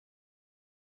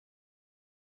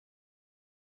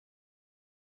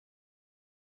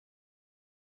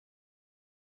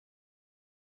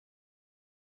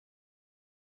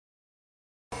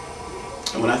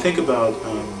when I think about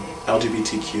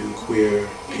LGBTQ, queer,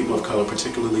 people of color,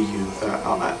 particularly youth,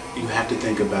 you have to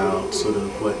think about sort of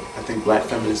what I think black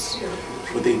feminists,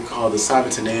 what they call the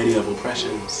simultaneity of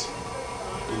oppressions,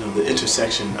 you know, the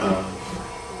intersection of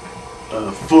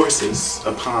forces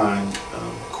upon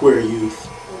queer youth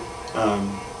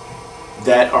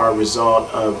that are a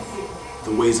result of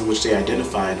the ways in which they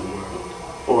identify in the world,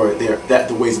 or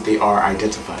the ways that they are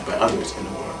identified by others in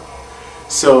the world.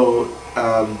 So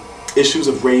issues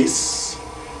of race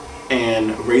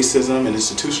and racism and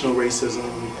institutional racism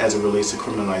as it relates to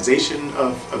criminalization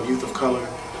of youth of color,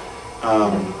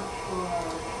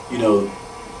 you know,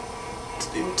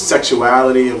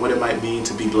 sexuality and what it might mean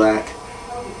to be black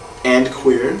and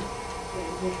queer,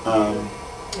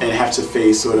 and have to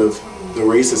face sort of the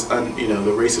racist,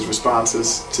 the racist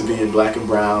responses to being black and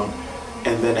brown,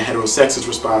 and then the heterosexist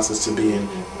responses to being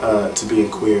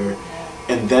queer,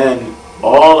 and then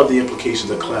all of the implications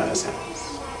that class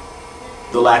has.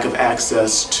 The lack of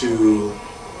access to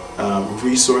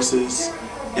resources,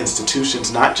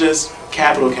 institutions, not just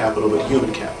capital, but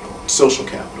human capital, social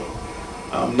capital.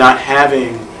 Not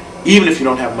having, even if you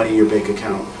don't have money in your bank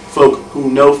account, folk who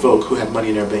know folk who have money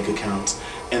in their bank accounts,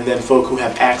 and then folk who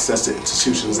have access to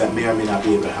institutions that may or may not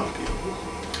be able to help you.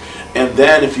 And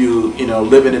then if you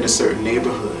living in a certain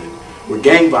neighborhood where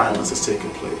gang violence is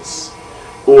taking place,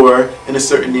 or in a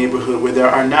certain neighborhood where there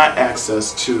are not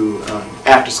access to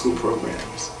after-school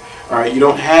programs. All right, you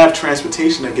don't have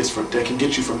transportation that can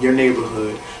get you from your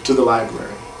neighborhood to the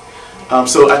library.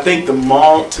 So I think the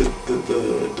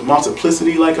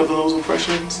multiplicity of those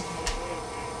oppressions,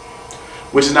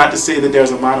 which is not to say that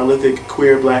there's a monolithic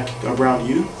queer, black, or brown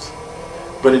youth,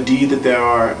 but indeed that there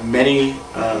are many,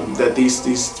 that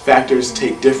these factors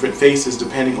take different faces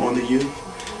depending on the youth.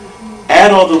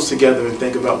 Add all those together and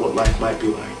think about what life might be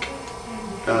like.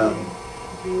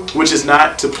 Which is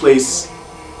not to place,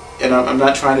 and I'm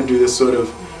not trying to do this sort of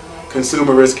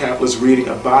consumerist capitalist reading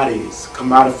of bodies,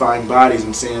 commodifying bodies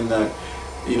and saying that,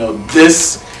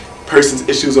 this person's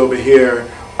issues over here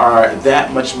are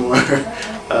that much more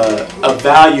of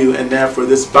value, and therefore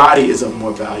this body is of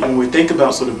more value. And when we think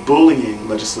about sort of bullying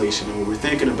legislation, and when we're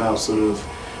thinking about sort of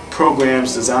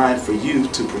programs designed for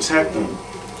youth to protect them,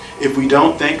 if we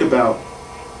don't think about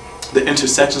the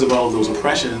intersections of all of those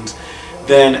oppressions,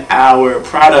 then our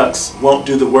products won't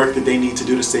do the work that they need to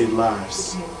do to save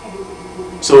lives.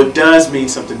 So it does mean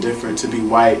something different to be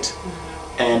white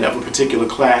and of a particular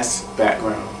class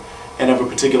background and of a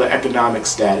particular economic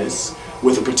status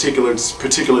with a particular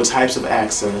types of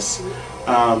access,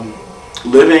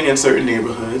 living in certain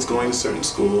neighborhoods, going to certain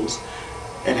schools,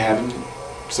 and having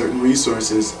certain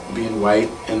resources, being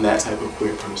white and that type of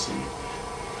queer person.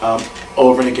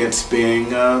 Over and against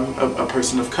being a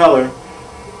person of color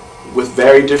with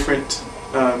very different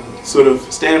sort of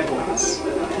standpoints.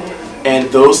 And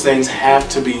those things have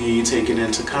to be taken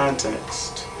into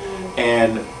context.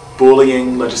 And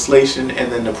bullying legislation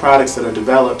and then the products that are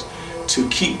developed to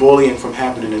keep bullying from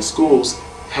happening in schools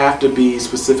have to be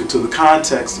specific to the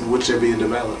context in which they're being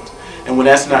developed. And when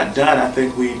that's not done, I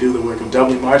think we do the work of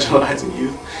doubly marginalizing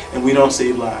youth and we don't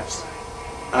save lives.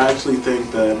 I actually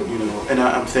think that, and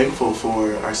I'm thankful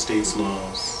for our state's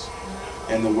laws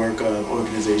and the work of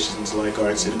organizations like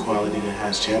Arts Inequality that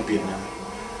has championed that.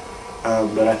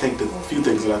 But I think the few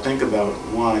things that I think about,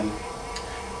 one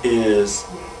is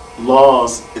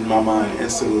laws in my mind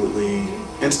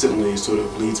instantly sort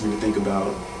of leads me to think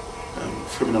about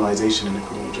criminalization in the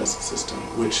criminal justice system,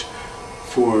 which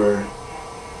for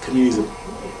communities of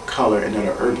color and that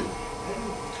are urban,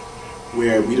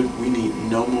 where we need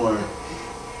no more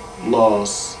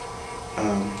laws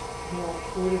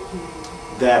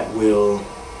that will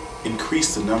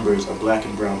increase the numbers of black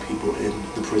and brown people in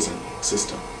the prison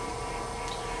system.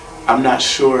 I'm not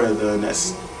sure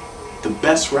that's the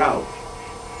best route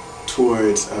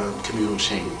towards communal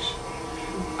change.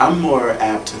 I'm more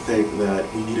apt to think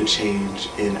that we need a change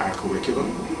in our curriculum,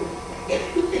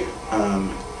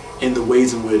 in the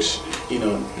ways in which,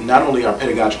 not only our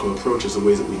pedagogical approaches, the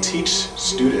ways that we teach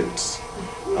students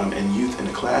and youth in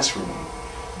the classroom,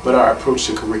 but our approach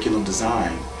to curriculum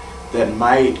design that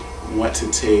might want to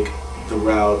take the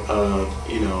route of,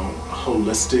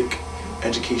 holistic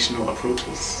educational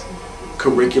approaches,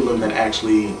 curriculum that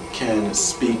actually can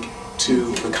speak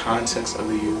to the context of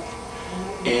the youth,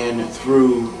 and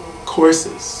through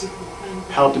courses,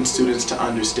 helping students to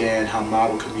understand how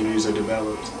model communities are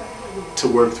developed, to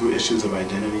work through issues of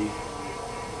identity,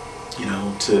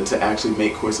 to actually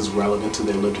make courses relevant to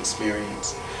their lived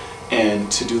experience,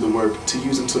 and to do the work to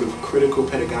use in sort of critical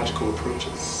pedagogical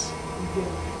approaches,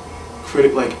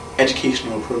 like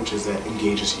educational approaches that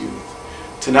engages youth,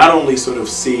 to not only sort of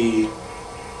see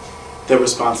their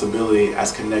responsibility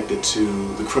as connected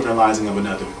to the criminalizing of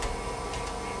another.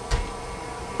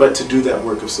 But to do that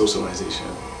work of socialization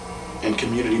and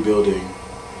community building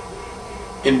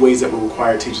in ways that will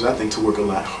require teachers, I think, to work a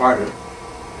lot harder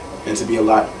and to be a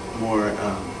lot more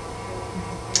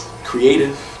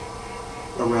creative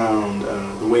around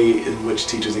the way in which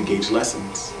teachers engage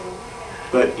lessons.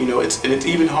 But it's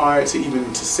even hard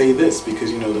to say this,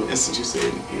 because the instant you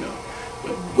say,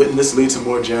 wouldn't this lead to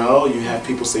more jail? You have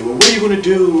people say, well, what are you going to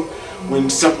do when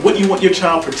what do you want your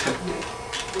child protected?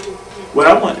 What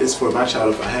I want is for my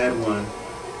child, if I had one,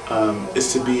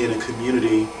 is to be in a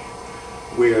community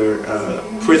where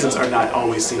prisons are not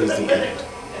always seen as the end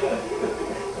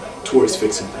towards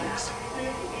fixing things,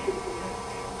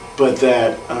 but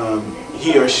that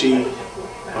he or she,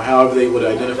 or however they would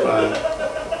identify,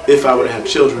 if I were to have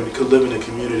children, could live in a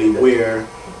community where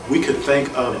we could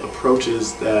think of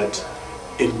approaches that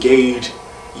engage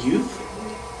youth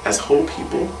as whole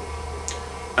people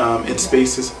in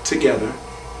spaces together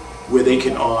where they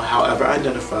can all, however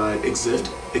identified,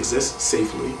 exist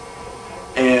safely,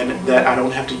 and that I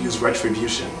don't have to use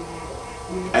retribution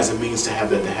as a means to have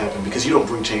that to happen, because you don't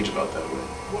bring change about that way.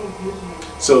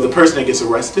 So the person that gets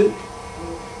arrested,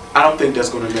 I don't think that's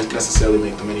going to necessarily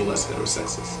make them any less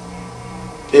heterosexist.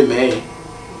 It may,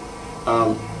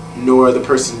 nor the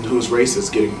person who's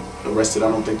racist getting arrested, I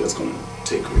don't think that's going to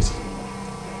take racism.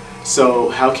 So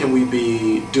how can we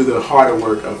do the harder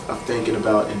work of thinking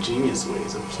about ingenious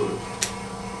ways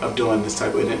of doing this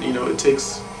type of, and it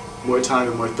takes more time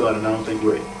and more thought, and I don't think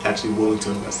we're actually willing to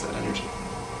invest that energy.